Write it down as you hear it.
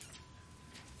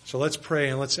So let's pray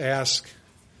and let's ask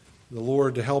the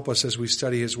Lord to help us as we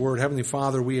study His Word. Heavenly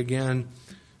Father, we again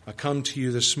come to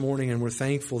you this morning, and we're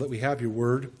thankful that we have your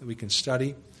Word that we can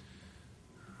study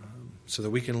so that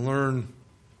we can learn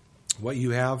what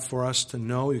you have for us to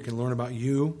know. You can learn about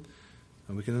you,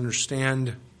 and we can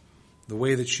understand the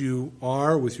way that you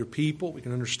are with your people. We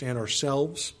can understand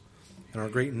ourselves and our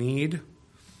great need. And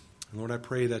Lord, I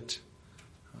pray that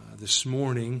this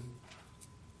morning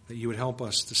that you would help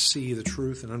us to see the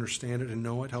truth and understand it and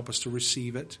know it. Help us to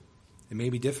receive it. It may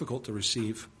be difficult to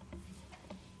receive.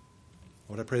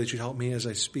 Lord, I pray that you'd help me as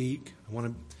I speak. I want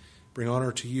to bring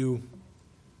honor to you.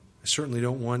 I certainly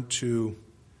don't want to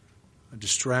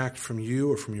distract from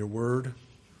you or from your word.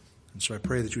 And so I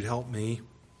pray that you'd help me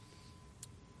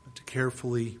to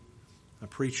carefully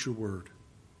preach your word.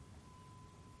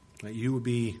 That you would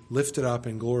be lifted up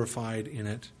and glorified in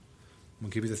it. We'll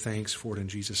give you the thanks for it in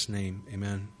Jesus' name.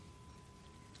 Amen.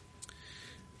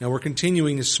 Now we're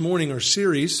continuing this morning our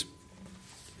series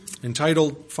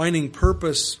entitled Finding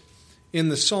Purpose in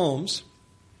the Psalms.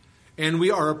 And we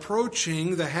are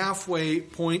approaching the halfway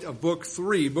point of Book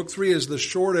 3. Book 3 is the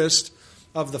shortest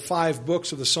of the 5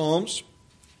 books of the Psalms.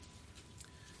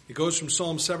 It goes from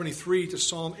Psalm 73 to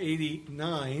Psalm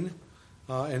 89.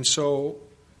 And so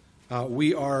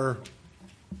we are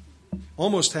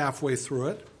almost halfway through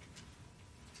it.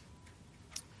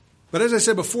 But as I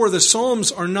said before, the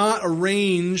Psalms are not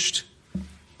arranged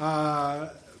by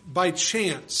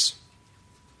chance.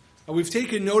 We've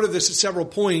taken note of this at several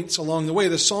points along the way.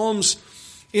 The Psalms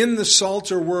in the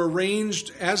Psalter were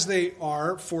arranged as they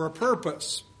are for a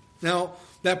purpose. Now,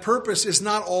 that purpose is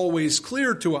not always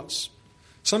clear to us.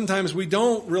 Sometimes we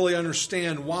don't really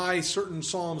understand why certain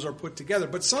psalms are put together,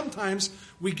 but sometimes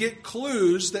we get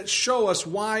clues that show us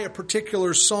why a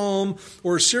particular psalm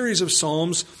or a series of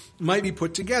psalms might be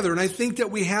put together. And I think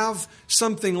that we have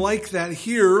something like that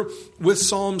here with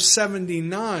Psalm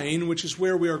 79, which is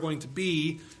where we are going to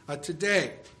be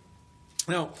today.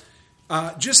 Now,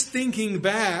 just thinking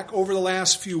back over the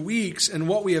last few weeks and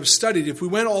what we have studied, if we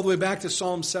went all the way back to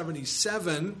Psalm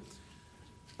 77,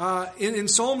 in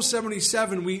Psalm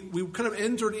 77, we kind of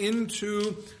entered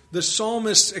into the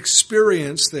psalmist's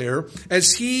experience there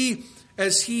as he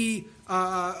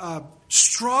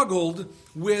struggled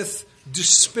with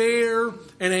despair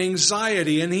and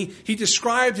anxiety. And he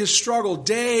described his struggle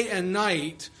day and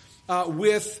night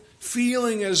with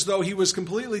feeling as though he was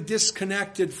completely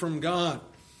disconnected from God.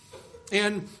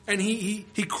 And he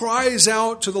cries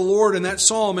out to the Lord in that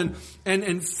psalm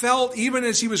and felt, even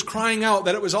as he was crying out,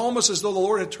 that it was almost as though the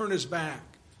Lord had turned his back.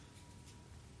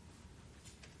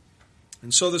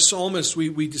 And so the psalmist,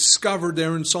 we discovered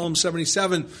there in Psalm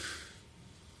 77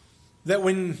 that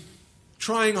when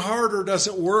trying harder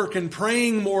doesn't work and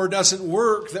praying more doesn't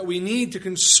work, that we need to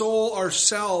console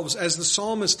ourselves, as the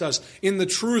psalmist does, in the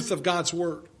truth of God's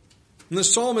word. And the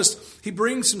psalmist, he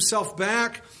brings himself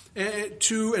back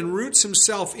to and roots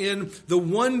himself in the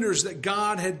wonders that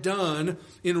God had done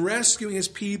in rescuing his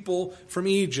people from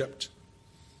Egypt.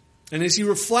 And as he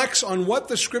reflects on what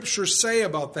the scriptures say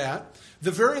about that,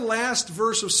 the very last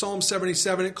verse of Psalm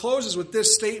 77, it closes with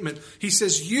this statement. He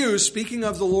says, you, speaking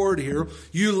of the Lord here,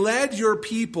 you led your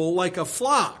people like a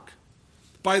flock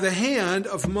by the hand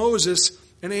of Moses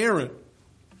and Aaron.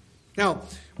 Now,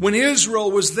 when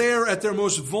Israel was there at their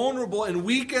most vulnerable and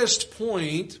weakest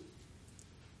point,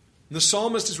 the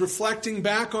psalmist is reflecting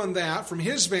back on that from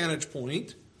his vantage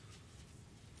point.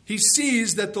 He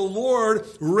sees that the Lord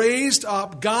raised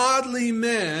up godly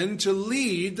men to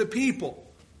lead the people.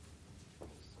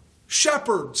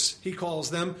 Shepherds, he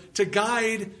calls them, to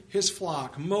guide his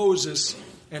flock, Moses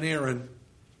and Aaron.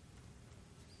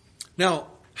 Now,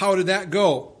 how did that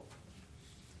go?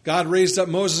 God raised up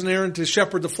Moses and Aaron to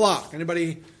shepherd the flock.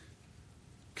 Anybody,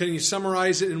 can you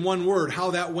summarize it in one word,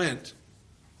 how that went?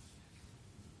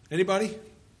 Anybody?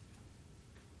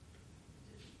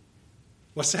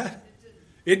 What's that?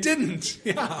 It didn't.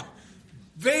 Yeah.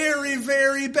 Very,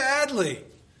 very badly.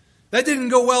 That didn't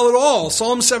go well at all.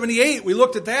 Psalm 78, we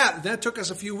looked at that. That took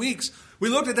us a few weeks. We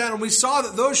looked at that and we saw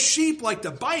that those sheep like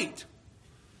to bite.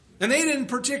 And they didn't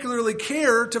particularly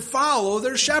care to follow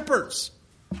their shepherds.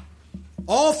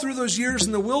 All through those years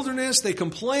in the wilderness, they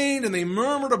complained and they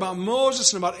murmured about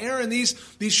Moses and about Aaron, these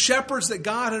shepherds that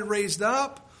God had raised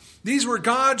up. These were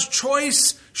God's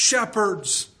choice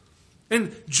shepherds.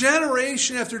 And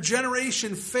generation after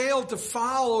generation failed to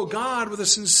follow God with a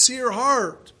sincere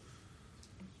heart.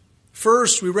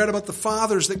 First, we read about the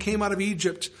fathers that came out of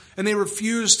Egypt, and they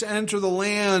refused to enter the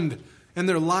land, and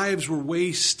their lives were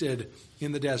wasted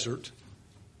in the desert.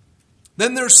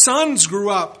 Then their sons grew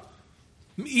up,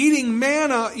 eating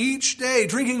manna each day,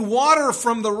 drinking water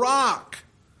from the rock.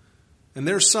 And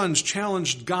their sons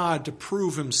challenged God to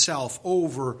prove himself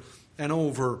over and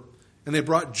over. And they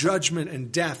brought judgment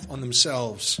and death on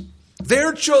themselves.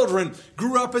 Their children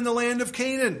grew up in the land of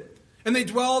Canaan. And they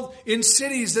dwelled in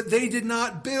cities that they did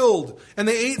not build. And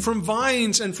they ate from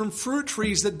vines and from fruit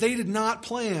trees that they did not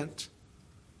plant.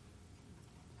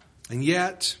 And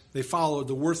yet they followed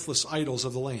the worthless idols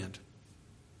of the land.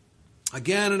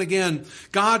 Again and again,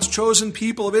 God's chosen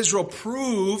people of Israel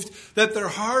proved that their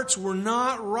hearts were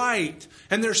not right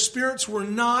and their spirits were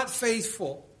not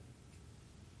faithful.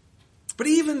 But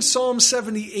even Psalm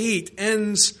 78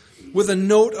 ends with a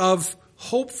note of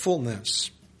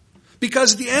hopefulness.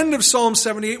 Because at the end of Psalm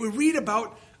 78, we read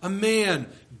about a man,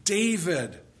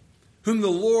 David, whom the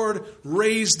Lord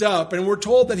raised up. And we're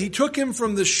told that he took him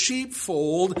from the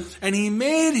sheepfold and he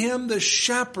made him the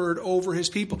shepherd over his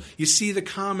people. You see the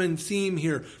common theme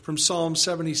here from Psalm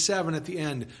 77 at the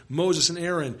end. Moses and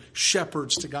Aaron,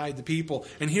 shepherds to guide the people.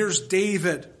 And here's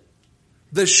David,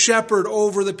 the shepherd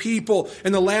over the people.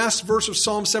 And the last verse of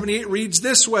Psalm 78 reads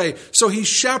this way: "So he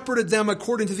shepherded them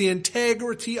according to the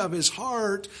integrity of his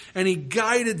heart, and he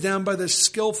guided them by the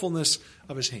skillfulness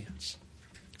of his hands."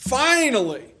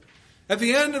 Finally, at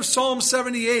the end of Psalm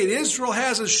 78, Israel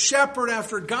has a shepherd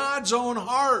after God's own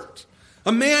heart.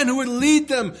 A man who would lead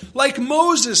them like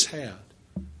Moses had.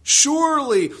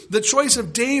 Surely the choice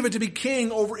of David to be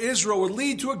king over Israel would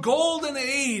lead to a golden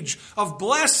age of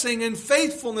blessing and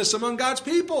faithfulness among God's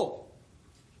people.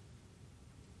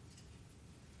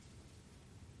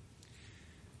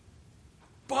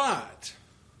 But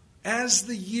as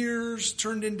the years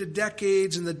turned into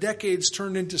decades and the decades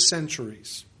turned into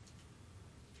centuries,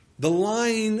 the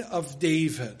line of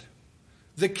David,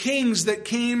 the kings that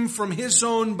came from his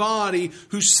own body,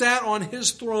 who sat on his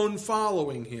throne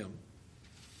following him,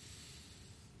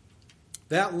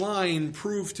 that line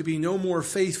proved to be no more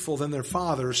faithful than their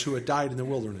fathers who had died in the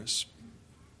wilderness.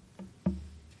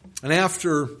 And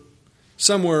after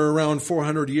somewhere around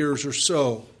 400 years or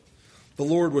so, the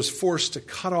Lord was forced to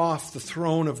cut off the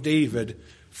throne of David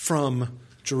from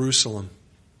Jerusalem.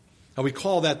 Now we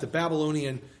call that the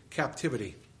Babylonian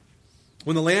captivity.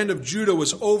 When the land of Judah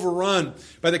was overrun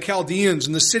by the Chaldeans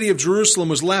and the city of Jerusalem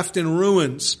was left in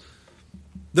ruins,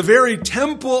 the very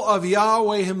temple of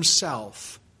Yahweh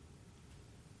himself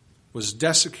was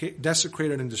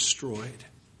desecrated and destroyed.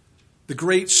 The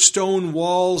great stone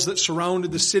walls that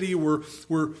surrounded the city were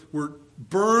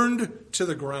burned to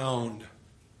the ground.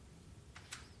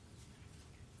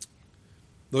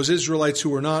 Those Israelites who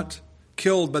were not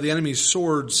killed by the enemy's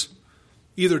swords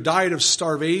either died of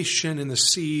starvation in the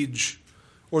siege,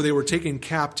 or they were taken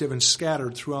captive and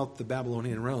scattered throughout the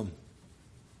Babylonian realm.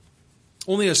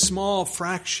 Only a small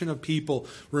fraction of people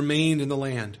remained in the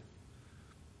land.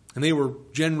 And they were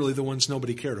generally the ones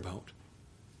nobody cared about.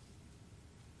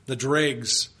 The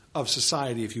dregs of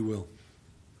society, if you will.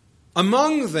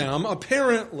 Among them,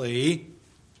 apparently,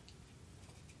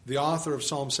 the author of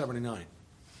Psalm 79.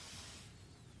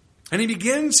 And he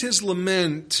begins his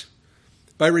lament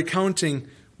by recounting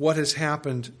what has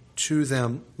happened to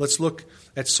them. Let's look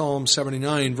at Psalm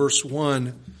 79, verse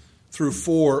 1 through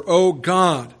 4. "O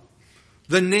God,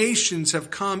 the nations have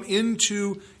come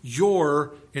into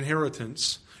your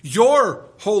inheritance. Your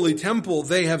holy temple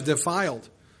they have defiled.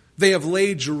 They have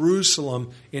laid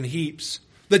Jerusalem in heaps.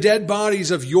 The dead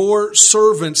bodies of your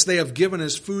servants they have given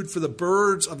as food for the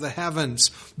birds of the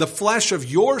heavens, the flesh of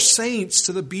your saints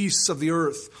to the beasts of the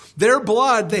earth. Their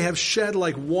blood they have shed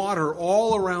like water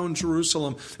all around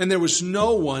Jerusalem, and there was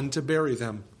no one to bury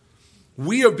them.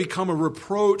 We have become a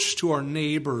reproach to our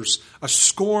neighbors, a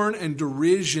scorn and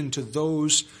derision to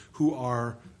those who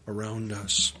are around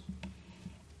us."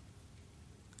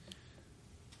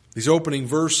 These opening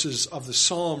verses of the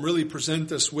psalm really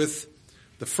present us with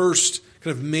the first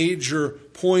kind of major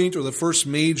point, or the first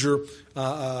major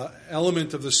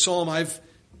element of the psalm. I've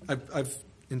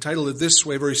entitled it this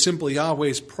way, very simply: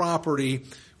 Yahweh's property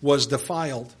was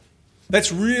defiled.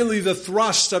 That's really the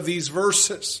thrust of these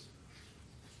verses.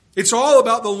 It's all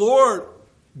about the Lord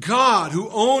God who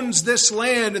owns this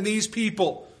land and these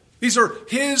people. These are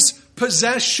his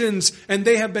possessions, and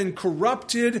they have been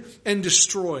corrupted and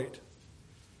destroyed.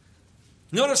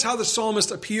 Notice how the psalmist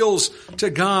appeals to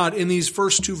God in these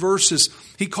first two verses.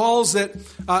 He calls it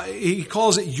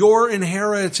your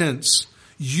inheritance,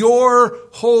 your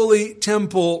holy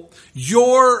temple,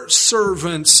 your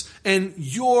servants, and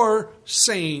your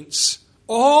saints.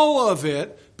 All of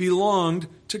it belonged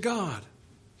to God.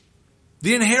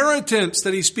 The inheritance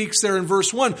that he speaks there in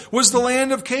verse 1 was the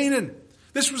land of Canaan.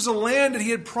 This was the land that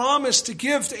he had promised to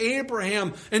give to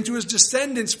Abraham and to his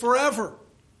descendants forever.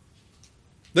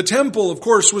 The temple, of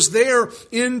course, was there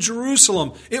in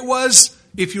Jerusalem. It was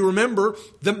if you remember,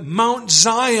 the Mount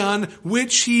Zion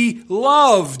which he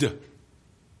loved.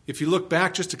 If you look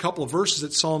back just a couple of verses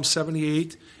at Psalm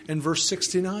 78 and verse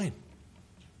 69.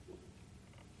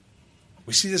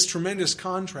 We see this tremendous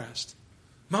contrast.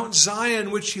 Mount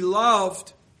Zion which he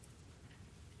loved.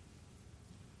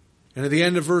 And at the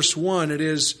end of verse 1, it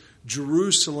is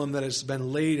Jerusalem that has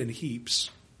been laid in heaps.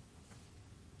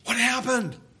 What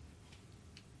happened?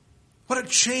 What a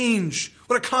change.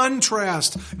 What a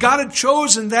contrast. God had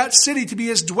chosen that city to be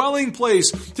his dwelling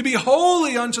place, to be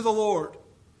holy unto the Lord.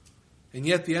 And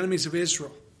yet the enemies of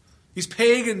Israel, these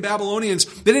pagan Babylonians,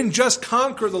 they didn't just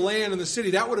conquer the land and the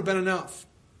city. That would have been enough.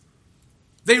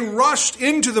 They rushed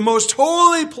into the most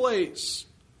holy place.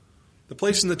 The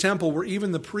place in the temple where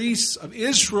even the priests of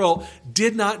Israel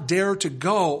did not dare to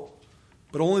go,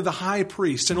 but only the high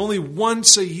priest. And only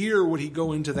once a year would he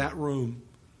go into that room.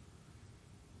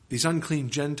 These unclean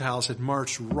Gentiles had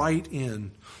marched right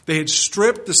in. They had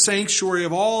stripped the sanctuary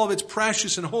of all of its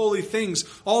precious and holy things.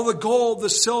 All the gold, the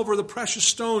silver, the precious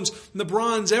stones, and the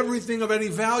bronze, everything of any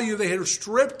value they had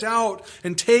stripped out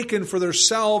and taken for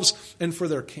themselves and for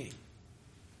their king.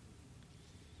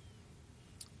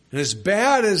 And as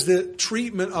bad as the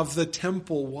treatment of the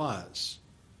temple was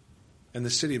and the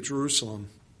city of Jerusalem,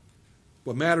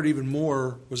 what mattered even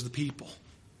more was the people.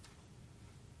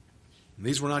 And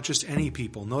these were not just any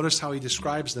people. Notice how he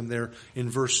describes them there in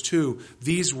verse 2.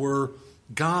 These were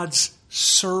God's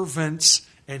servants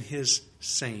and his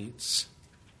saints.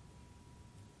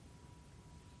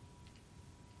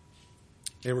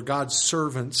 They were God's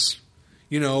servants.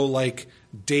 You know, like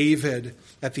David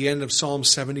at the end of Psalm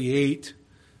 78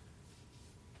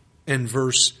 and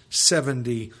verse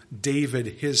 70. David,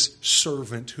 his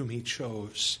servant whom he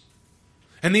chose.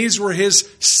 And these were his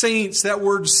saints. That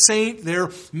word saint there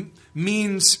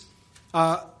means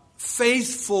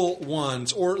faithful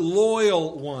ones or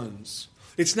loyal ones.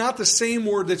 It's not the same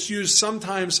word that's used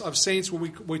sometimes of saints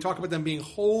when we talk about them being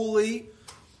holy.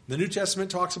 The New Testament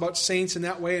talks about saints in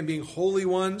that way and being holy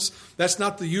ones. That's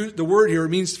not the word here. It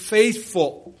means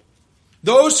faithful.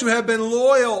 Those who have been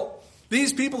loyal.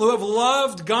 These people who have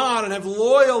loved God and have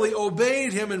loyally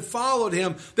obeyed him and followed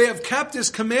him, they have kept his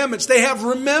commandments. They have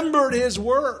remembered his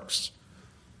works.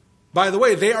 By the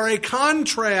way, they are a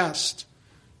contrast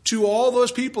to all those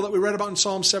people that we read about in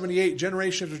Psalm 78,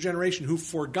 generation after generation, who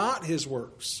forgot his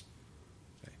works.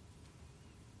 Okay.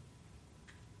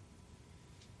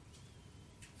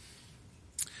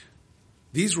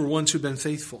 These were ones who'd been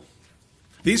faithful.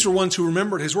 These were ones who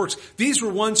remembered his works. These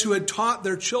were ones who had taught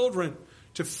their children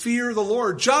to fear the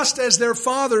Lord, just as their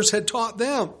fathers had taught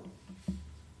them.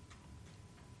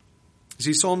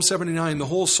 See, Psalm 79, the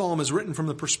whole psalm is written from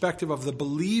the perspective of the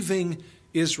believing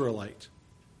Israelite.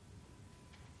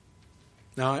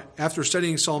 Now, after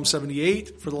studying Psalm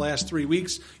 78 for the last 3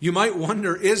 weeks, you might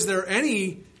wonder, if there are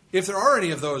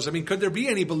any of those? I mean, could there be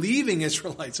any believing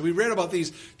Israelites? So we read about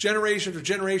these generation after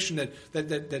generation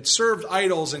that served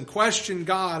idols and questioned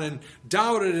God and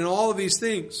doubted and all of these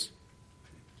things.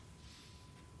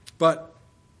 But,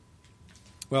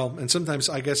 well, and sometimes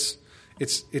I guess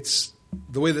it's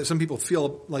the way that some people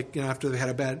feel like, after they had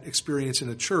a bad experience in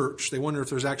a church, they wonder if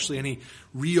there's actually any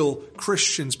real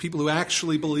Christians, people who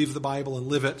actually believe the Bible and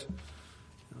live it.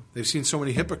 They've seen so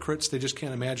many hypocrites, they just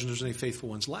can't imagine there's any faithful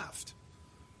ones left.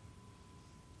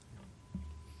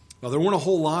 Well, there weren't a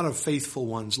whole lot of faithful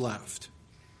ones left.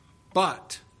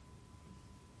 But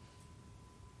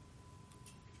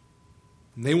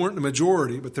they weren't the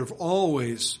majority, but there have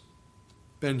always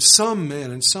been some men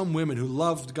and some women who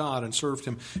loved God and served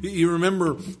him. You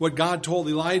remember what God told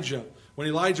Elijah when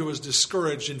Elijah was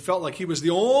discouraged and felt like he was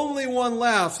the only one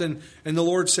left. And the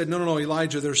Lord said, no,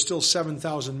 Elijah, there's still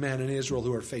 7,000 men in Israel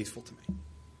who are faithful to me.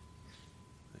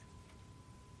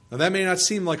 Now that may not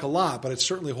seem like a lot, but it's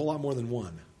certainly a whole lot more than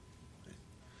one.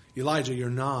 Elijah, you're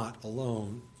not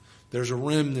alone. There's a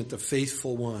remnant of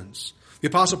faithful ones. The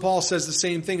Apostle Paul says the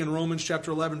same thing in Romans chapter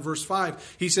 11, verse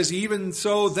 5. He says, even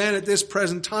so then at this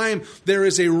present time, there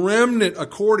is a remnant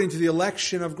according to the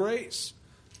election of grace.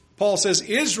 Paul says,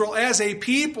 Israel as a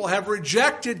people have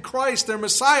rejected Christ, their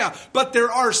Messiah, but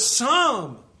there are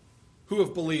some who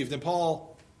have believed. And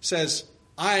Paul says,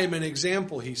 I am an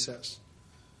example, he says.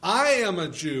 I am a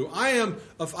Jew. I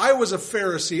was a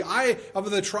Pharisee. I am of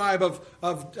the tribe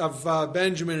of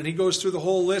Benjamin. And he goes through the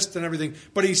whole list and everything.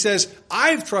 But he says,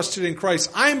 I've trusted in Christ.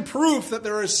 I'm proof that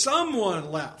there is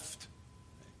someone left.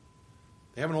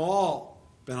 They haven't all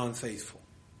been unfaithful.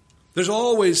 There's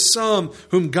always some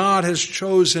whom God has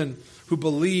chosen who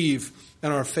believe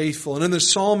and are faithful. And in the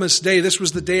psalmist's day, this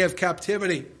was the day of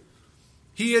captivity.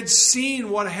 He had seen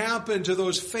what happened to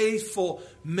those faithful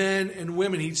men and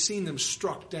women. He'd seen them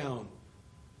struck down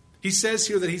He says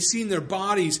here that he's seen their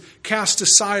bodies cast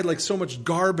aside like so much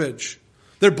garbage.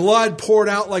 Their blood poured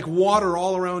out like water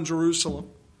all around Jerusalem.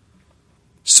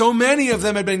 So many of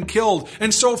them had been killed,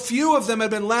 and so few of them had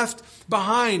been left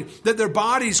behind that their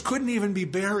bodies couldn't even be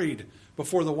buried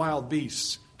before the wild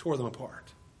beasts tore them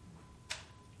apart.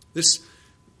 This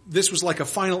was like a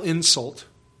final insult,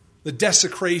 the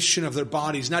desecration of their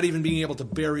bodies, not even being able to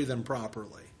bury them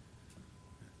properly.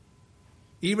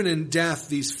 Even in death,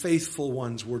 these faithful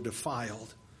ones were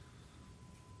defiled,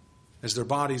 as their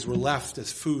bodies were left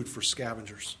as food for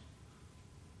scavengers.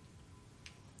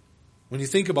 When you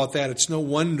think about that, it's no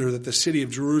wonder that the city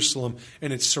of Jerusalem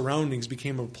and its surroundings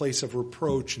became a place of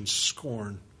reproach and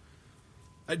scorn.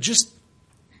 I just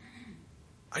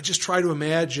try to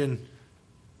imagine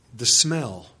the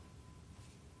smell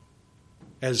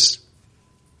as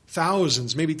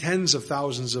thousands, maybe tens of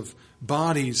thousands of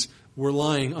bodies were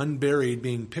lying unburied,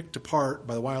 being picked apart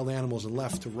by the wild animals and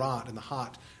left to rot in the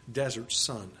hot desert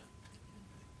sun.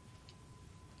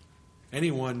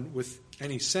 Anyone with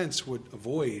any sense would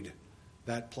avoid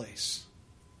that place.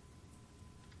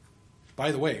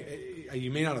 By the way, you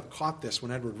may not have caught this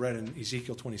when Edward read in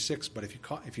Ezekiel 26, but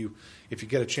if you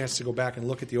get a chance to go back and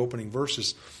look at the opening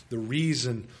verses, the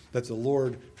reason that the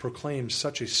Lord proclaims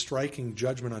such a striking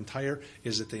judgment on Tyre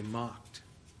is that they mocked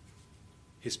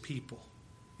his people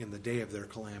in the day of their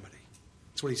calamity.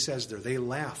 That's what he says there. They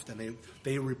laughed and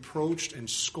they reproached and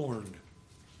scorned.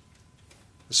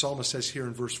 The psalmist says here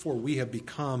in verse 4, we have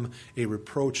become a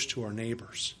reproach to our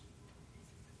neighbors.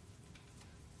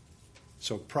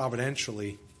 So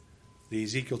providentially, the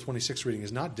Ezekiel 26 reading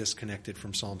is not disconnected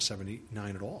from Psalm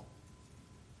 79 at all.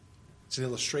 It's an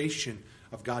illustration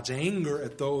of God's anger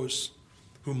at those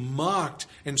who mocked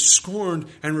and scorned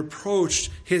and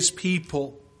reproached his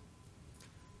people.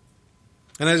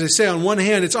 And as I say, on one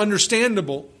hand, it's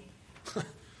understandable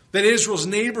that Israel's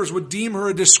neighbors would deem her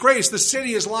a disgrace. The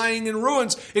city is lying in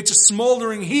ruins. It's a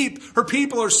smoldering heap. Her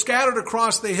people are scattered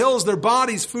across the hills, their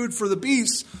bodies food for the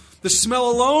beasts. The smell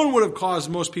alone would have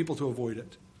caused most people to avoid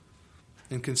it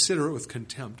and consider it with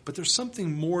contempt. But there's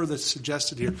something more that's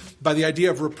suggested here by the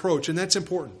idea of reproach, and that's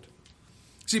important.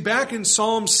 See, back in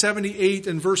Psalm 78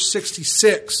 and verse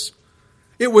 66,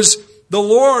 it was the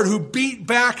Lord who beat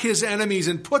back his enemies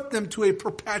and put them to a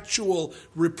perpetual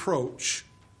reproach.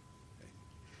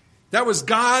 That was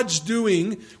God's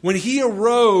doing when he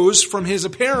arose from his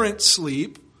apparent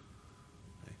sleep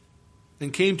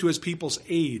and came to his people's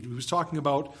aid. He was talking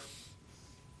about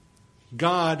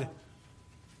God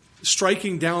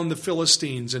striking down the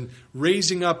Philistines and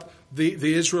raising up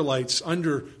the Israelites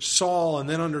under Saul and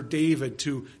then under David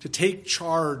to take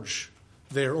charge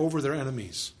there over their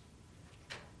enemies.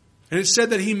 And it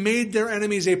said that he made their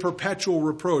enemies a perpetual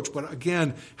reproach. But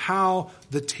again, how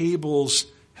the tables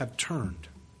have turned.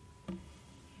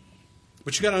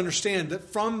 But you got to understand that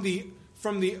from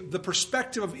the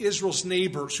perspective of Israel's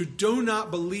neighbors who do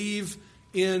not believe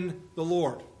in the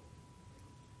Lord,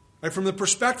 right, from the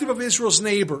perspective of Israel's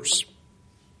neighbors,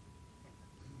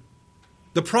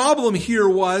 the problem here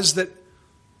was that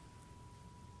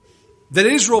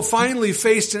Israel finally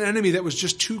faced an enemy that was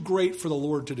just too great for the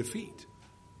Lord to defeat.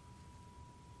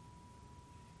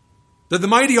 That the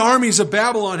mighty armies of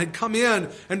Babylon had come in,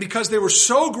 and because they were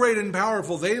so great and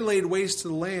powerful, they laid waste to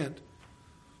the land.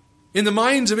 In the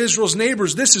minds of Israel's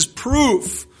neighbors, this is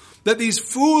proof that these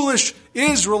foolish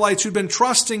Israelites who'd been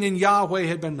trusting in Yahweh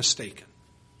had been mistaken.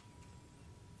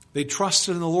 They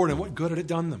trusted in the Lord, and what good had it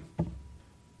done them?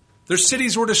 Their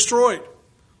cities were destroyed.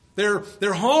 Their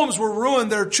homes were ruined.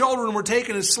 Their children were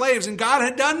taken as slaves, and God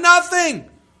had done nothing.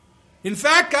 In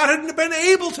fact, God hadn't been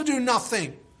able to do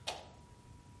nothing.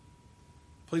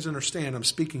 Please understand, I'm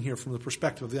speaking here from the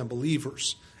perspective of the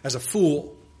unbelievers as a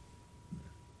fool.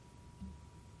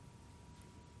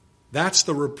 That's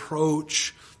the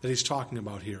reproach that he's talking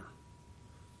about here.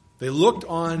 They looked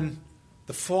on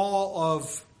the fall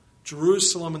of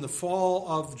Jerusalem and the fall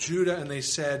of Judah, and they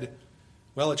said,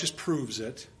 well, it just proves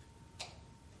it.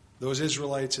 Those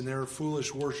Israelites and their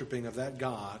foolish worshiping of that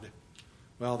God,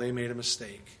 well, they made a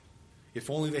mistake. If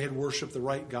only they had worshipped the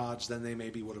right gods, then they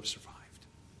maybe would have survived.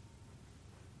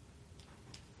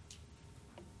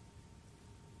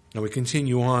 Now we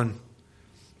continue on,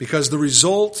 because the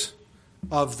result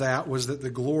of that was that the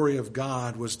glory of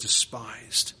God was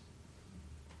despised.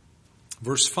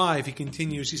 Verse 5, he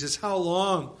continues, he says, how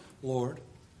long, Lord?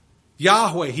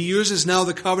 Yahweh, he uses now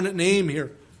the covenant name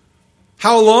here.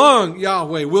 How long,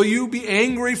 Yahweh? Will you be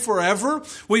angry forever?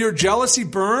 Will your jealousy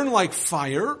burn like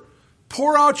fire?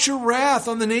 Pour out your wrath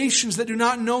on the nations that do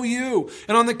not know you,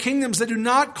 and on the kingdoms that do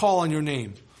not call on your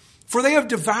name. For they have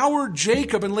devoured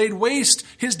Jacob and laid waste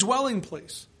his dwelling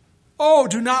place. Oh,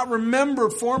 do not remember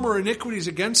former iniquities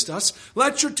against us.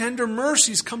 Let your tender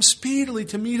mercies come speedily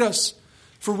to meet us,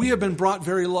 for we have been brought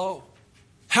very low.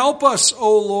 Help us,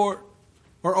 O Lord,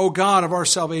 or O God of our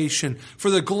salvation,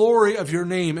 for the glory of your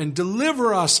name, and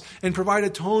deliver us and provide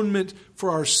atonement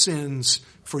for our sins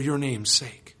for your name's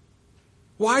sake.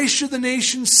 Why should the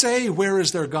nations say, where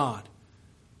is their God?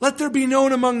 Let there be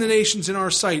known among the nations in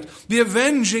our sight the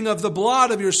avenging of the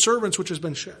blood of your servants which has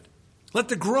been shed. Let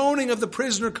the groaning of the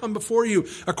prisoner come before you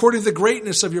according to the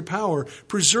greatness of your power.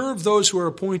 Preserve those who are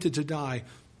appointed to die,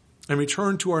 and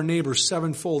return to our neighbors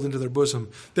sevenfold into their bosom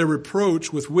their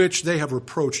reproach with which they have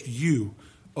reproached you,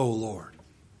 O Lord.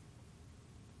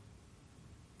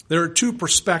 There are two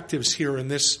perspectives here in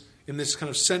this kind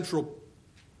of central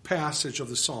passage of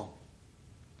the psalm.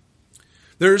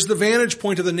 There's the vantage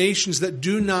point of the nations that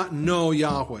do not know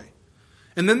Yahweh.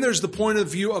 And then there's the point of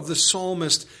view of the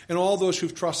psalmist and all those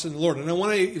who've trusted in the Lord. And I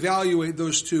want to evaluate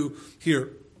those two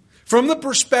here. From the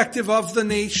perspective of the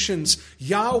nations,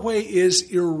 Yahweh is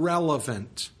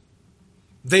irrelevant.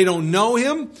 They don't know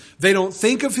him. They don't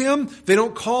think of him. They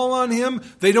don't call on him.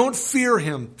 They don't fear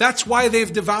him. That's why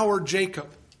they've devoured Jacob.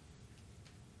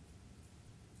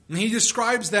 And he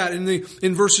describes that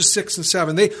in verses 6 and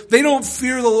 7. They don't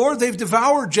fear the Lord. They've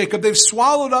devoured Jacob. They've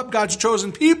swallowed up God's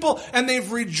chosen people, and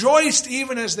they've rejoiced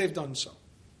even as they've done so.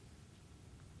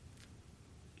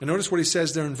 And notice what he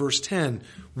says there in verse 10.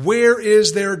 Where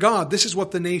is their God? This is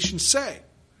what the nations say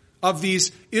of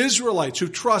these Israelites who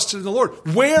trusted in the Lord.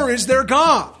 Where is their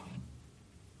God?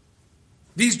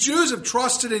 These Jews have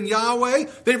trusted in Yahweh.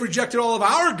 They've rejected all of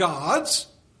our gods.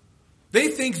 They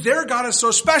think their God is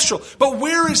so special. But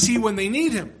where is he when they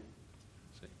need him?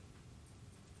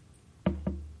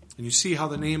 And you see how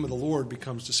the name of the Lord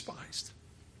becomes despised.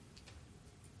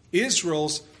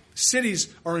 Israel's cities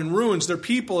are in ruins. Their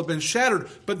people have been shattered.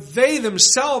 But they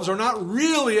themselves are not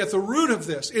really at the root of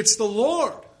this. It's the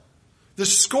Lord. The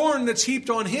scorn that's heaped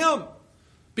on him.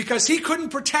 Because he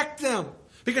couldn't protect them.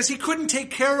 Because he couldn't take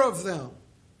care of them.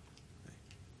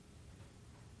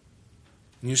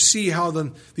 And you see how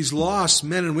these lost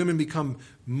men and women become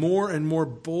more and more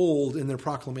bold in their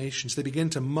proclamations. They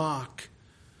begin to mock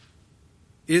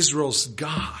Israel's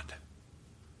God,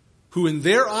 who in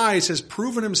their eyes has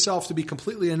proven himself to be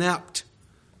completely inept.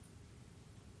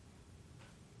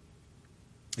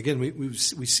 Again, we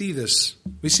see this.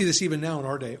 We see this even now in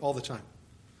our day, all the time.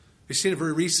 We've seen it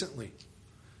very recently.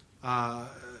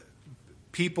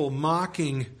 People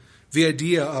mocking the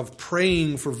idea of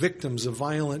praying for victims of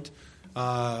violent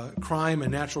crime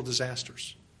and natural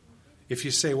disasters. If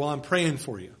you say, well, I'm praying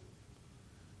for you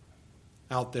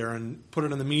out there and put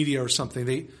it on the media or something,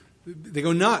 they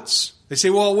go nuts. They say,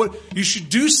 well, you should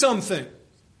do something. You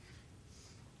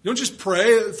don't just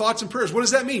pray, thoughts and prayers. What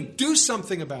does that mean? Do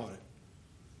something about it.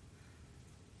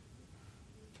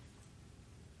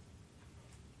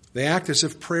 They act as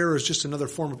if prayer is just another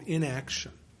form of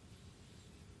inaction.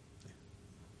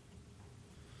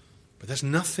 But that's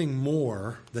nothing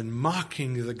more than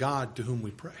mocking the God to whom we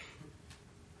pray.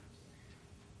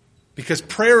 Because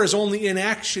prayer is only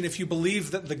inaction if you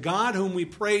believe that the God whom we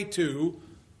pray to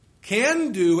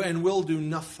can do and will do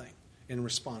nothing in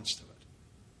response to it.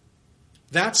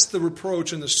 That's the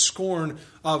reproach and the scorn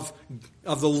of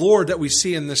the Lord that we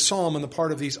see in this psalm on the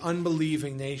part of these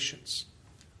unbelieving nations.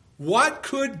 What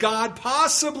could God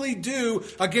possibly do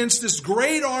against this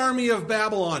great army of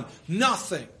Babylon?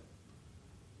 Nothing.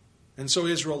 And so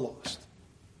Israel lost.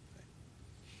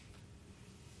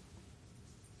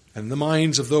 And in the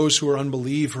minds of those who are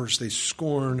unbelievers, they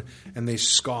scorn and they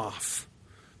scoff.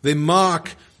 They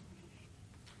mock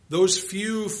those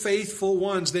few faithful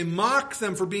ones. They mock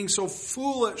them for being so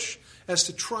foolish as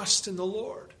to trust in the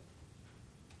Lord.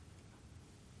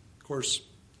 Of course,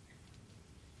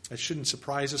 that shouldn't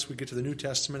surprise us. We get to the New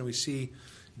Testament and we see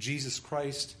Jesus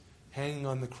Christ hanging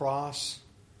on the cross.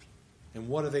 And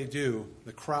what do?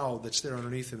 The crowd that's there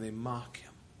underneath him, they mock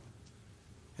him.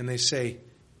 And they say,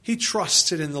 he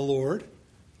trusted in the Lord.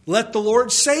 Let the Lord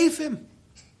save him.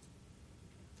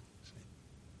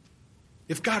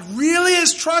 If God really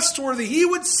is trustworthy, he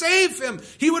would save him.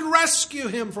 He would rescue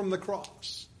him from the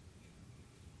cross.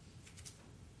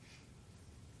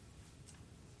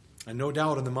 And no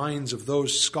doubt in the minds of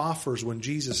those scoffers when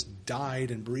Jesus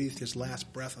died and breathed his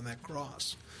last breath on that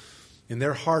cross, in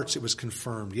their hearts it was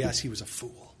confirmed, yes, he was a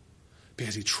fool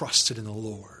because he trusted in the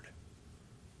Lord.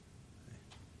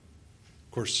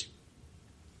 Of course,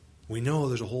 we know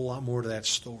there's a whole lot more to that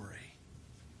story.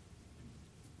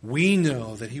 We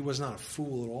know that he was not a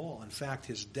fool at all. In fact,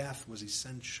 his death was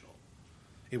essential.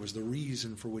 It was the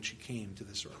reason for which he came to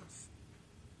this earth.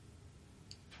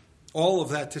 All of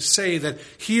that to say that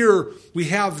here we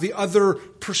have the other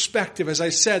perspective. As I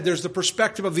said, there's the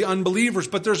perspective of the unbelievers,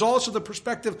 but there's also the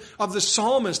perspective of the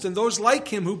psalmist and those like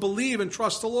him who believe and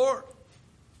trust the Lord.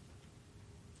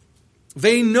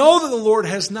 They know that the Lord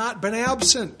has not been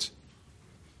absent.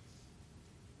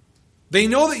 They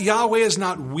know that Yahweh is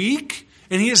not weak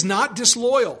and He is not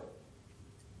disloyal.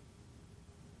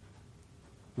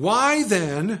 Why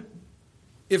then,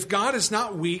 if God is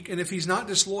not weak and if He's not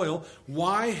disloyal,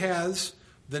 why has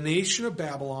the nation of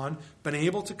Babylon been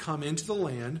able to come into the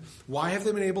land? Why have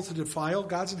they been able to defile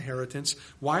God's inheritance?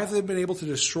 Why have they been able to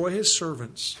destroy His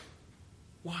servants?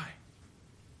 Why?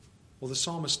 Well, the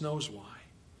psalmist knows why.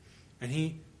 And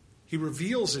he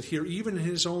reveals it here, even in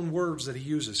his own words that he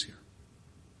uses here.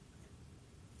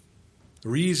 The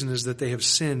reason is that they have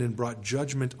sinned and brought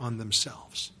judgment on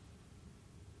themselves.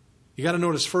 You got to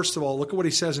notice, first of all, look at what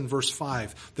he says in verse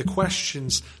 5. The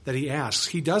questions that he asks.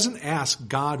 He doesn't ask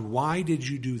God, why did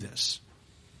you do this?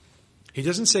 He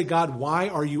doesn't say, God, why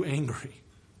are you angry?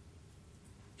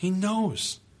 He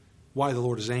knows why the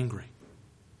Lord is angry.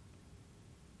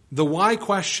 The why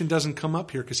question doesn't come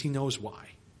up here because he knows why.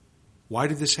 Why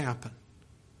did this happen?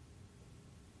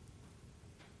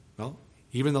 Well,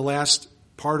 even the last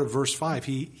part of verse 5,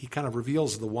 he kind of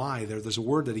reveals the why there. There's a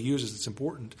word that he uses that's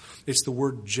important. It's the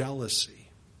word jealousy.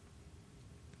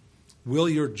 Will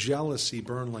your jealousy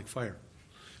burn like fire?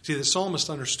 See, the psalmist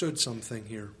understood something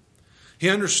here. He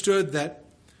understood that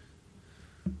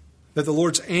the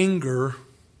Lord's anger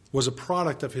was a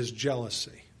product of his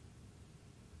jealousy.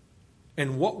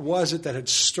 And what was it that had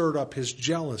stirred up his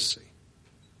jealousy?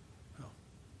 Well,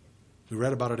 we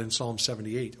read about it in Psalm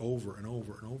 78 over and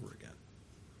over and over again.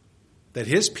 That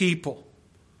his people,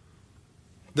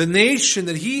 the nation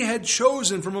that he had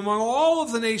chosen from among all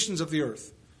of the nations of the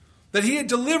earth, that he had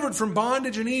delivered from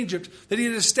bondage in Egypt, that he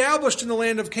had established in the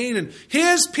land of Canaan,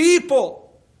 his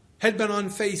people had been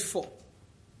unfaithful.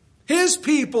 His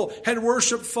people had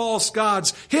worshipped false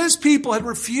gods. His people had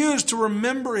refused to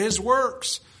remember his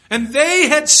works. And they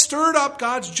had stirred up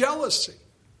God's jealousy.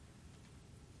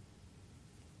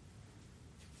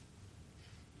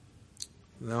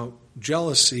 Now,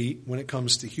 jealousy, when it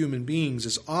comes to human beings,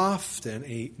 is often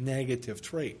a negative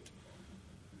trait.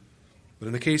 But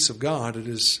in the case of God, it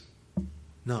is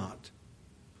not.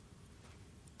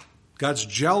 God's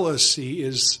jealousy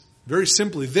is very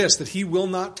simply this, that He will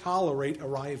not tolerate a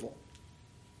rival.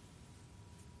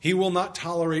 He will not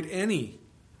tolerate any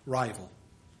rival.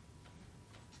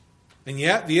 And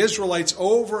yet, the Israelites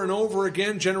over and over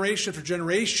again, generation after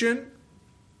generation,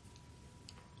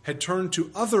 had turned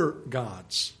to other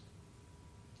gods.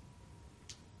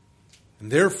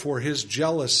 And therefore, his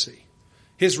jealousy,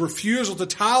 his refusal to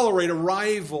tolerate a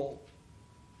rival.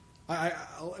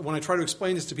 When I try to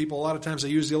explain this to people, a lot of times I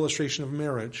use the illustration of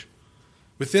marriage.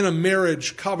 Within a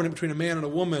marriage covenant between a man and a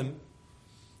woman,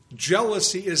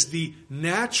 jealousy is the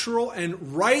natural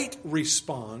and right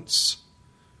response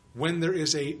when there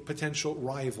is a potential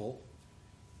rival.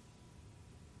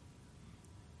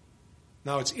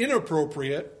 Now, it's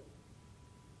inappropriate,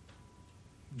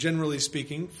 generally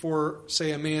speaking, for,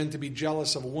 say, a man to be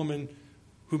jealous of a woman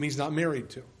whom he's not married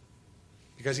to,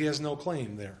 because he has no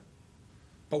claim there.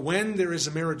 But when there is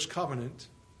a marriage covenant,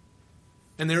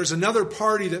 and there is another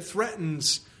party that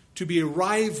threatens to be a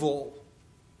rival,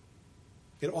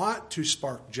 it ought to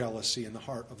spark jealousy in the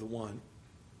heart of the one.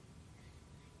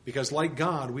 Because like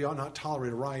God, we ought not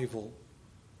tolerate a rival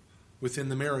within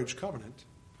the marriage covenant,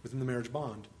 within the marriage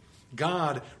bond.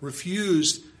 God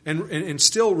refused and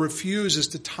still refuses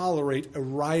to tolerate a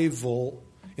rival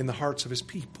in the hearts of his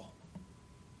people.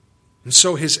 And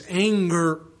so his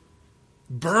anger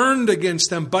burned against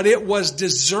them, but it was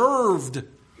deserved.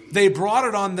 They brought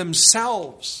it on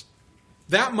themselves.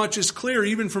 That much is clear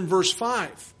even from verse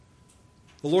 5.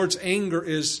 The Lord's anger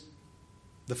is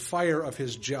the fire of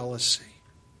his jealousy.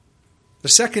 The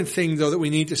second thing, though, that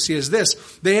we need to see is this.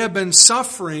 They have been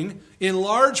suffering, in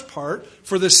large part,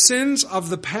 for the sins of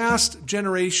the past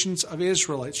generations of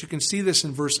Israelites. You can see this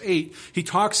in verse 8. He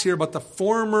talks here about the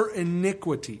former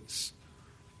iniquities.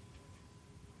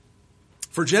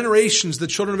 For generations, the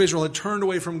children of Israel had turned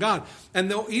away from God.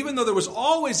 And even though there was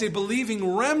always a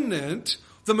believing remnant,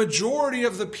 the majority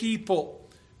of the people,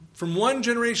 from one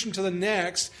generation to the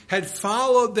next, had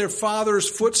followed their father's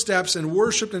footsteps and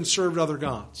worshipped and served other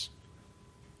gods.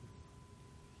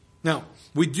 Now,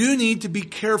 we do need to be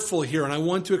careful here, and I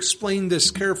want to explain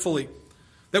this carefully,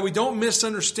 that we don't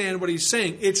misunderstand what he's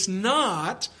saying. It's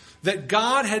not that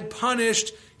God had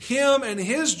punished him and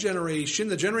his generation,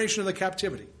 the generation of the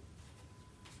captivity,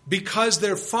 because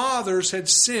their fathers had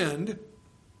sinned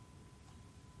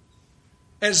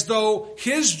as though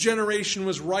his generation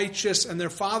was righteous and their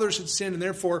fathers had sinned, and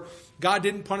therefore God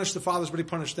didn't punish the fathers, but he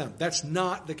punished them. That's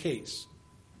not the case.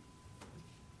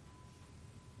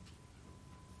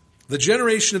 The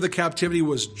generation of the captivity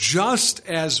was just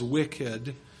as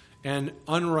wicked and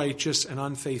unrighteous and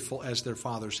unfaithful as their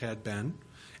fathers had been.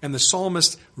 And the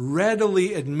psalmist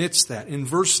readily admits that. In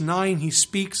verse 9, he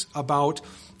speaks about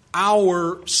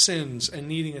our sins and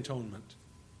needing atonement.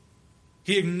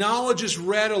 He acknowledges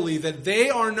readily that they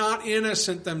are not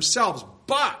innocent themselves,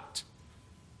 but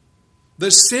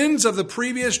the sins of the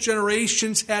previous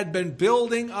generations had been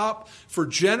building up for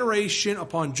generation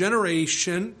upon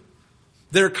generation.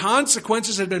 Their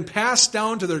consequences had been passed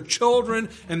down to their children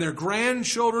and their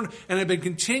grandchildren and had been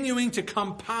continuing to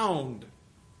compound.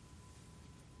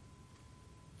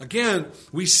 Again,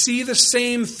 we see the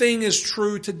same thing is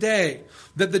true today,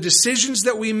 that the decisions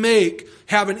that we make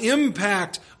have an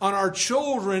impact on our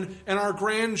children and our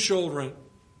grandchildren.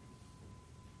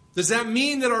 Does that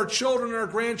mean that our children and our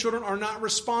grandchildren are not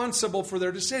responsible for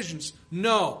their decisions?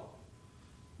 No.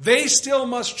 They still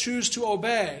must choose to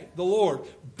obey the Lord.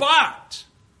 But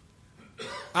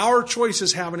our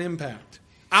choices have an impact.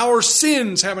 Our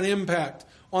sins have an impact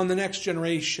on the next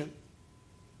generation.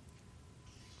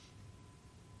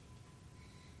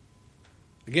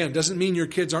 Again, it doesn't mean your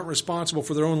kids aren't responsible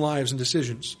for their own lives and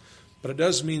decisions, but it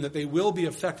does mean that they will be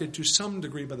affected to some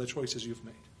degree by the choices you've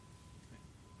made.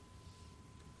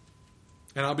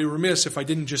 And I'll be remiss if I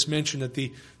didn't just mention that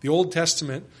the Old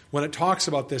Testament, when it talks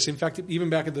about this, in fact, even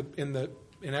back in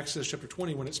Exodus chapter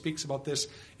 20, when it speaks about this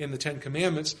in the Ten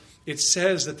Commandments, it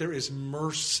says that there is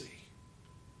mercy.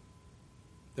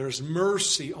 There is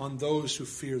mercy on those who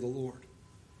fear the Lord.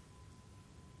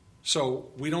 So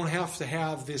we don't have to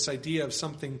have this idea of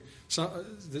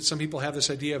that some people have this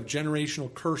idea of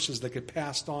generational curses that get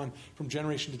passed on from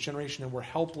generation to generation and we're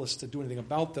helpless to do anything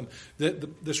about them.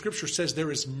 The Scripture says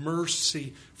there is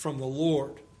mercy from the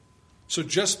Lord. So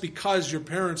just because your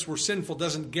parents were sinful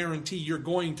doesn't guarantee you're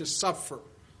going to suffer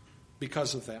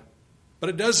because of that. But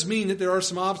it does mean that there are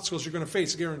some obstacles you're going to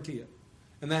face, I guarantee it.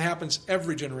 And that happens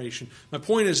every generation. My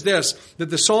point is this, that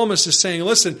the psalmist is saying,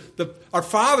 listen, our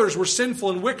fathers were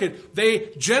sinful and wicked.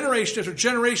 Generation after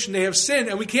generation, they have sinned,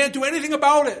 and we can't do anything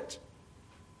about it.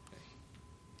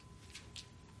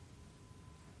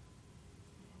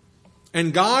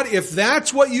 And God, if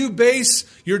that's what you base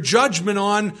your judgment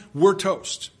on, we're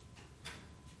toast.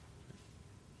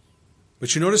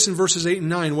 But you notice in verses 8 and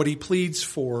 9, what he pleads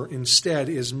for instead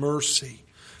is mercy.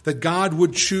 That God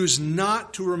would choose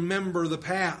not to remember the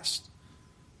past.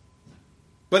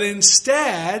 But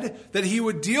instead, that he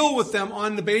would deal with them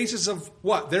on the basis of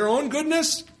what? Their own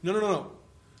goodness? No.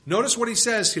 Notice what he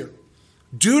says here.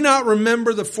 Do not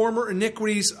remember the former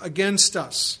iniquities against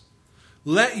us.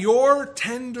 Let your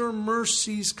tender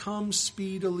mercies come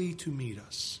speedily to meet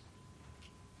us.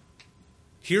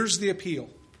 Here's the appeal.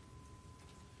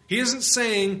 He isn't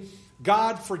saying,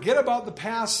 God, forget about the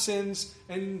past sins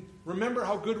and remember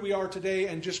how good we are today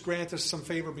and just grant us some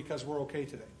favor because we're okay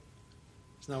today.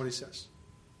 That's not what he says.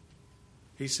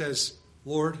 He says,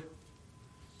 Lord,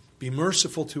 be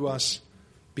merciful to us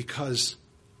because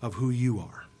of who you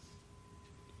are.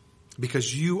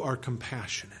 Because you are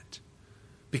compassionate.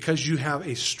 Because you have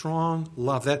a strong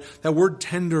love. That word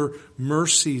tender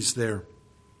mercies there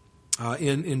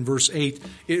in verse 8,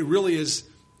 it really is...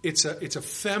 It's a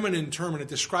feminine term, and it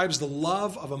describes the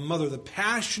love of a mother, the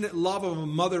passionate love of a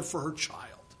mother for her child.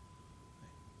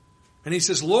 And he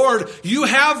says, Lord, you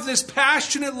have this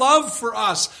passionate love for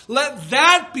us. Let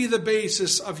that be the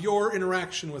basis of your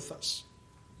interaction with us.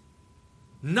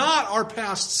 Not our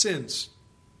past sins.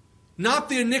 Not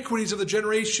the iniquities of the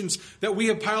generations that we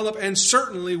have piled up, and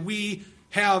certainly we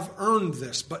have earned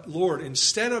this. But Lord,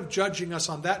 instead of judging us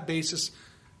on that basis,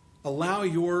 allow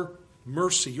your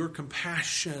mercy, your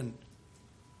compassion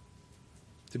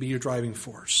to be your driving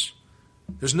force.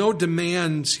 There's no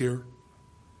demands here.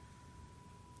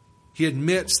 He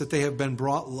admits that they have been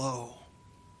brought low.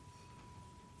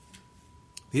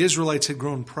 The Israelites had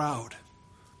grown proud.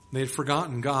 They had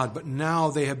forgotten God, but now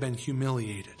they have been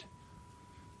humiliated.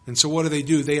 And so what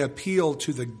do? They appeal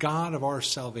to the God of our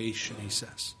salvation, he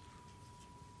says.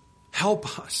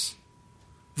 Help us.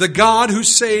 The God who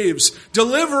saves,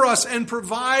 deliver us and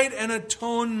provide an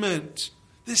atonement.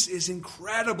 This is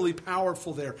incredibly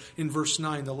powerful there in verse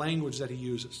 9, the language that he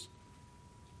uses.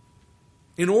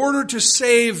 In order to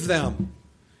save them.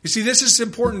 You see, this is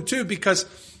important too because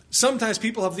sometimes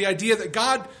people have the idea that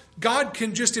God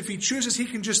can just, if he chooses, he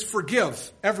can just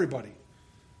forgive everybody.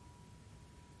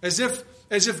 As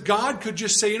if God could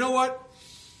just say, you know what?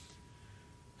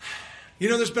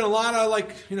 There's been a lot of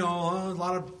a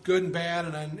lot of good and bad,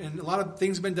 and a lot of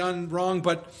things have been done wrong.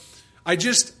 But I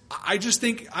just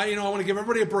think I want to give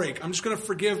everybody a break. I'm just going to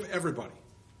forgive everybody.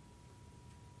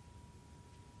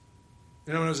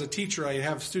 When I was a teacher, I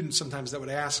have students sometimes that would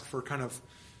ask for kind of,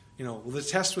 well, the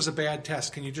test was a bad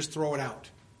test. Can you just throw it out?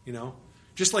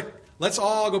 Just like, let's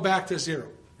all go back to zero.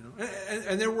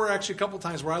 And there were actually a couple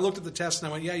times where I looked at the test and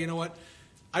I went, yeah, you know what?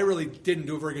 I really didn't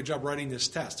do a very good job writing this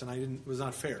test, and it was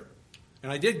not fair.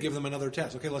 And I did give them another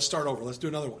test. Okay, let's start over. Let's do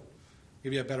another one.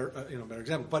 Give you a better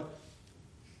example. But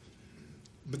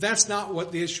that's not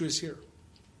what the issue is here.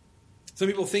 Some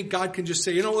people think God can just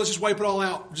say, let's just wipe it all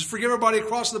out. Just forgive everybody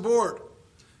across the board.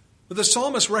 But the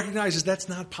psalmist recognizes that's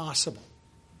not possible.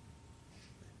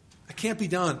 That can't be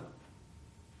done.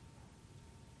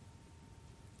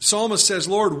 The psalmist says,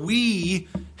 Lord, we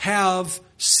have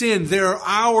sinned. They're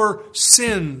our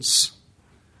sins.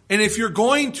 And if you're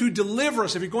going to deliver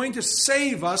us, if you're going to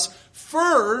save us,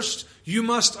 first you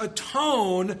must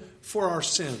atone for our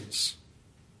sins.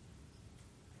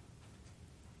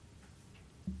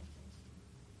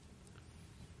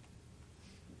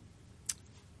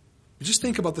 Just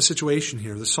think about the situation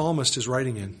here the psalmist is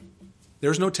writing in.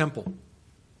 There's no temple.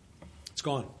 It's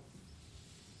gone.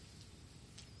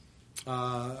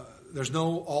 There's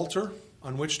no altar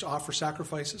on which to offer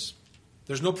sacrifices.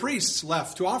 There's no priests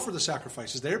left to offer the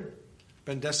sacrifices. They've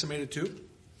been decimated too.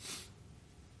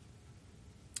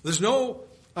 There's no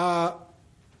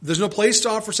place to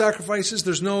offer sacrifices.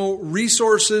 There's no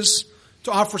resources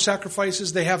to offer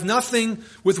sacrifices. They have nothing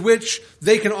with which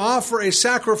they can offer a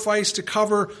sacrifice to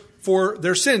cover for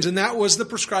their sins. And that was the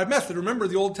prescribed method. Remember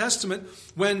the Old Testament,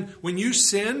 when you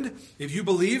sinned, if you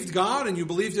believed God and you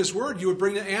believed His word, you would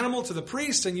bring the animal to the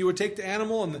priest, and you would take the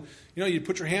animal and you'd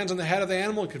put your hands on the head of the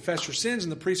animal and confess your sins,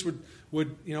 and the priest would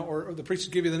or the priest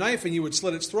would give you the knife, and you would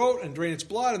slit its throat and drain its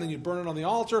blood, and then you'd burn it on the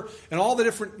altar, and all the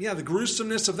different, the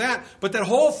gruesomeness of that. But that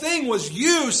whole thing was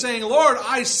you saying, Lord,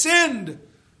 I sinned,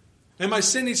 and my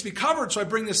sin needs to be covered, so I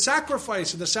bring the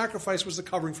sacrifice, and the sacrifice was the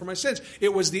covering for my sins.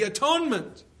 It was the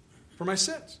atonement for my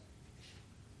sins.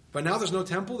 But now there's no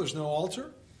temple, there's no altar,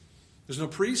 there's no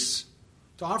priests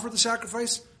to offer the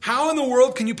sacrifice. How in the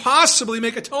world can you possibly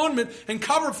make atonement and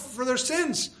cover for their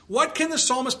sins? What can the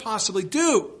psalmist possibly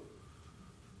do?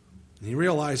 And he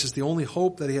realizes the only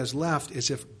hope that he has left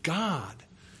is if God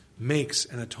makes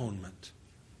an atonement.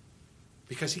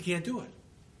 Because he can't do it.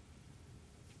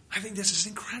 I think this is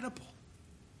incredible.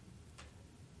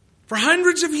 For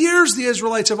hundreds of years, the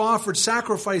Israelites have offered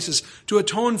sacrifices to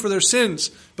atone for their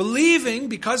sins, believing,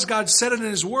 because God said it in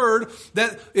His Word,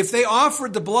 that if they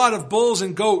offered the blood of bulls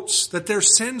and goats, that their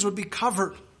sins would be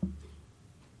covered.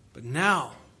 But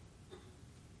now,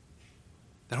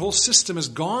 that whole system is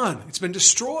gone. It's been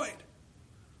destroyed.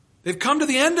 They've come to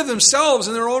the end of themselves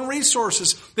and their own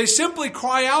resources. They simply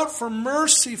cry out for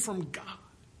mercy from God.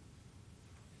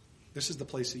 This is the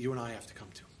place that you and I have to come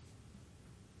to.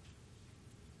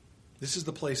 This is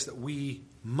the place that we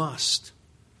must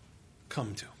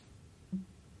come to.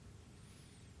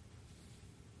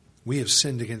 We have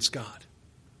sinned against God.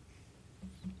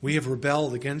 We have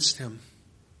rebelled against Him.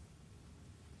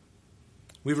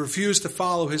 We've refused to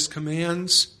follow His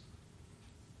commands.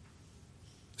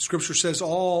 Scripture says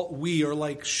all we are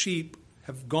like sheep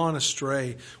have gone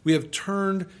astray. We have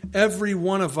turned every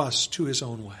one of us to his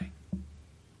own way.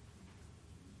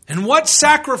 And what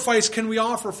sacrifice can we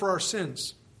offer for our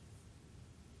sins?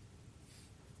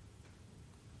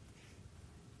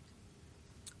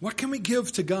 What can we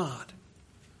give to God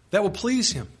that will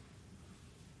please Him?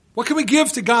 What can we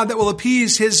give to God that will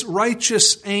appease His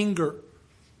righteous anger?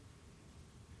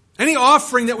 Any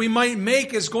offering that we might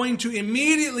make is going to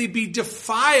immediately be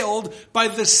defiled by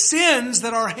the sins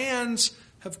that our hands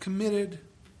have committed,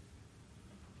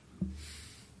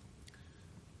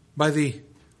 by the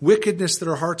wickedness that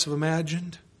our hearts have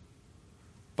imagined,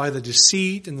 by the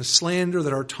deceit and the slander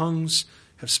that our tongues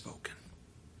have spoken.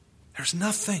 There's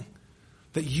nothing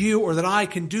that you or that I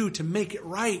can do to make it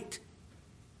right.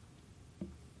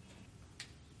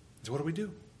 So what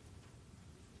do?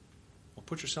 Well,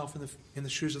 put yourself in the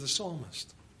shoes of the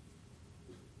psalmist.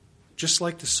 Just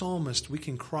like the psalmist, we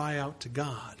can cry out to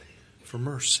God for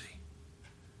mercy.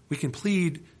 We can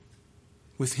plead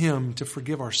with Him to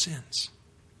forgive our sins.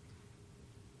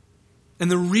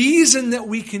 And the reason that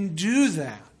we can do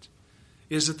that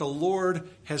is that the Lord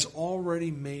has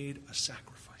already made a sacrifice.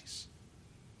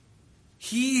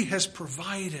 He has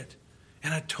provided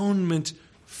an atonement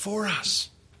for us.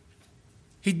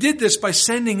 He did this by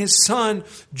sending His Son,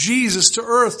 Jesus, to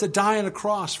earth to die on a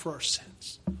cross for our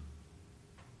sins.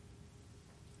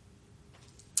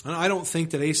 And I don't think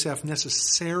that Asaph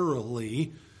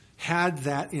necessarily had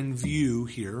that in view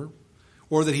here,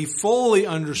 or that he fully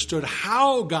understood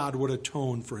how God would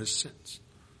atone for his sins.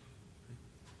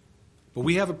 But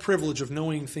we have a privilege of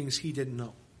knowing things he didn't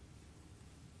know.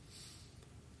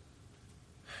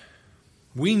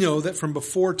 We know that from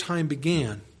before time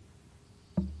began,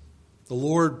 the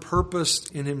Lord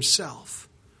purposed in himself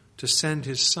to send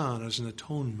his Son as an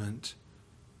atonement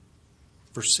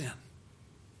for sin,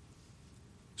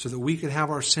 so that we could have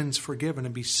our sins forgiven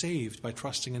and be saved by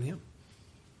trusting in him.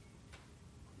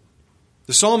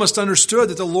 The psalmist understood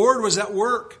that the Lord was at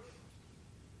work.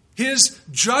 His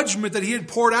judgment that he had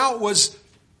poured out was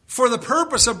for the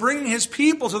purpose of bringing his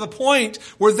people to the point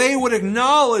where they would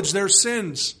acknowledge their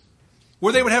sins,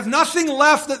 where they would have nothing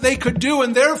left that they could do,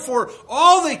 and therefore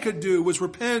all they could do was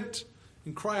repent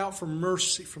and cry out for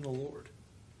mercy from the Lord.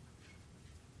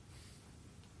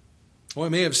 Oh, it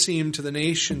may have seemed to the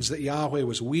nations that Yahweh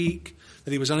was weak,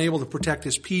 that he was unable to protect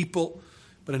his people,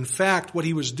 but in fact what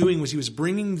he was doing was he was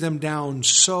bringing them down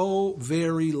so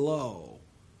very low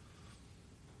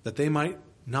that they might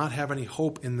not have any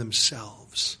hope in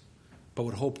themselves, but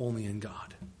would hope only in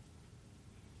God.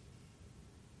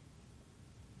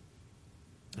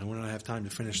 I will not have time to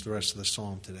finish the rest of the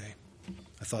psalm today.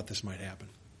 I thought this might happen.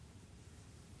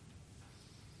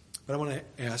 But I want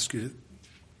to ask you,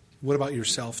 what about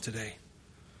yourself today?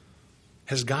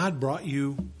 Has God brought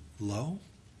you low?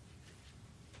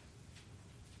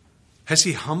 Has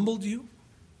he humbled you?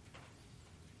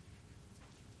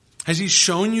 Has he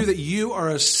shown you that you are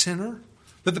a sinner?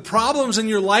 That the problems in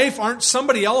your life aren't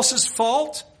somebody else's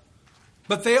fault,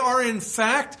 but they are in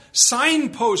fact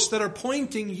signposts that are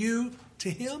pointing you to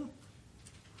him?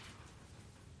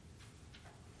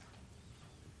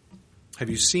 Have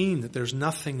you seen that there's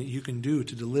nothing that you can do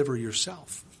to deliver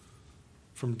yourself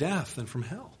from death and from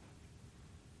hell?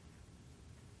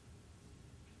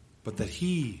 But that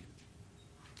he,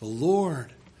 the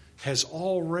Lord, has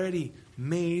already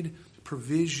made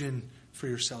provision for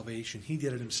your salvation. He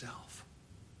did it himself.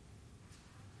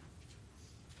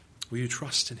 Will you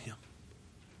trust in him?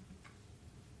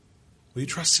 Will you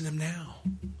trust in him now?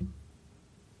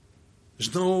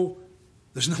 There's no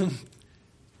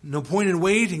point in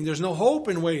waiting. There's no hope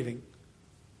in waiting.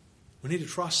 We need to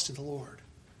trust in the Lord.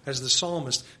 As the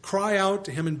psalmist, cry out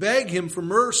to him and beg him for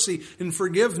mercy and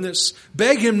forgiveness.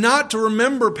 Beg him not to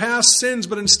remember past sins,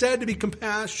 but instead to be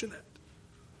compassionate.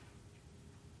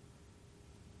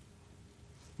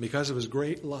 Because of his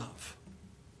great love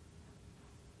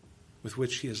with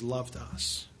which he has loved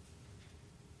us,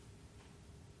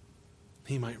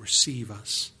 he might receive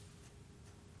us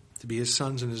to be his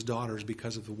sons and his daughters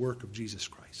because of the work of Jesus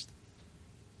Christ.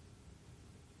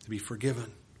 To be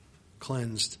forgiven,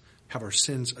 cleansed, have our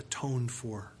sins atoned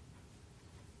for,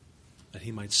 that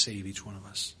he might save each one of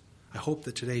us. I hope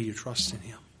that today you trust in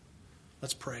him.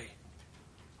 Let's pray.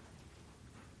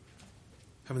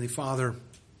 Heavenly Father,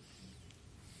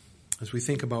 as we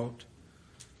think about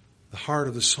the heart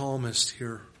of the psalmist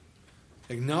here,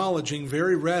 acknowledging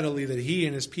very readily that he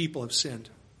and his people have sinned.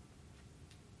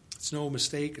 It's no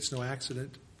mistake, it's no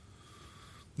accident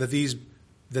that these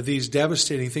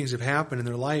devastating things have happened in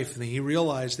their life, and he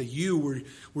realized that you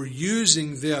were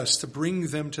using this to bring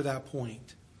them to that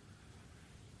point.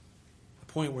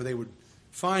 The point where they would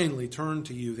finally turn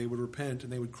to you, they would repent,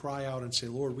 and they would cry out and say,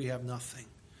 Lord, we have nothing.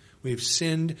 We have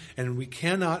sinned, and we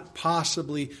cannot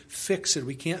possibly fix it.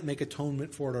 We can't make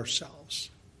atonement for it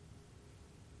ourselves.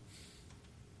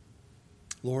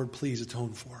 Lord, please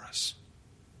atone for us.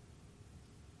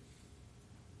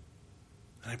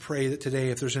 And I pray that today,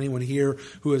 if there's anyone here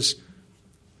who has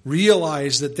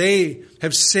realized that they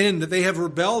have sinned, that they have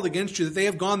rebelled against you, that they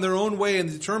have gone their own way and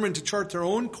determined to chart their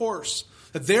own course,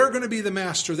 that they're going to be the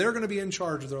master, they're going to be in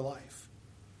charge of their life.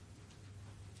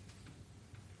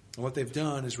 And what they've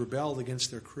done is rebelled against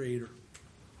their Creator.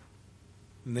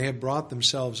 And they have brought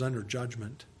themselves under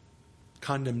judgment,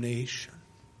 condemnation.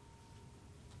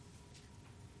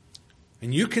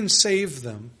 And you can save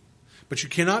them, but you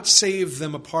cannot save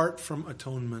them apart from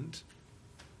atonement.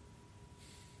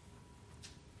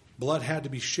 Blood had to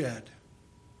be shed.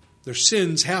 Their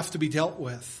sins have to be dealt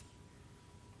with.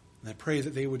 And I pray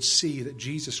that they would see that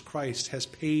Jesus Christ has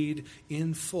paid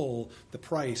in full the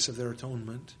price of their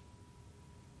atonement.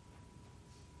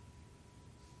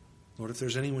 Lord, if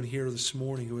there's anyone here this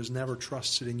morning who has never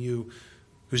trusted in you,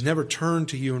 who's never turned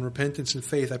to you in repentance and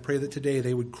faith, I pray that today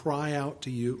they would cry out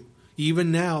to you.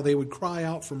 Even now, they would cry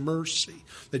out for mercy,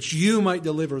 that you might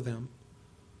deliver them,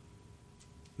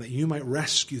 that you might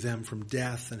rescue them from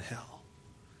death and hell,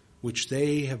 which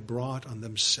they have brought on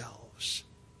themselves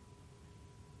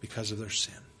because of their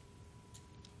sin.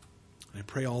 And I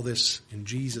pray all this in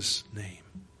Jesus' name.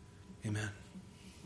 Amen.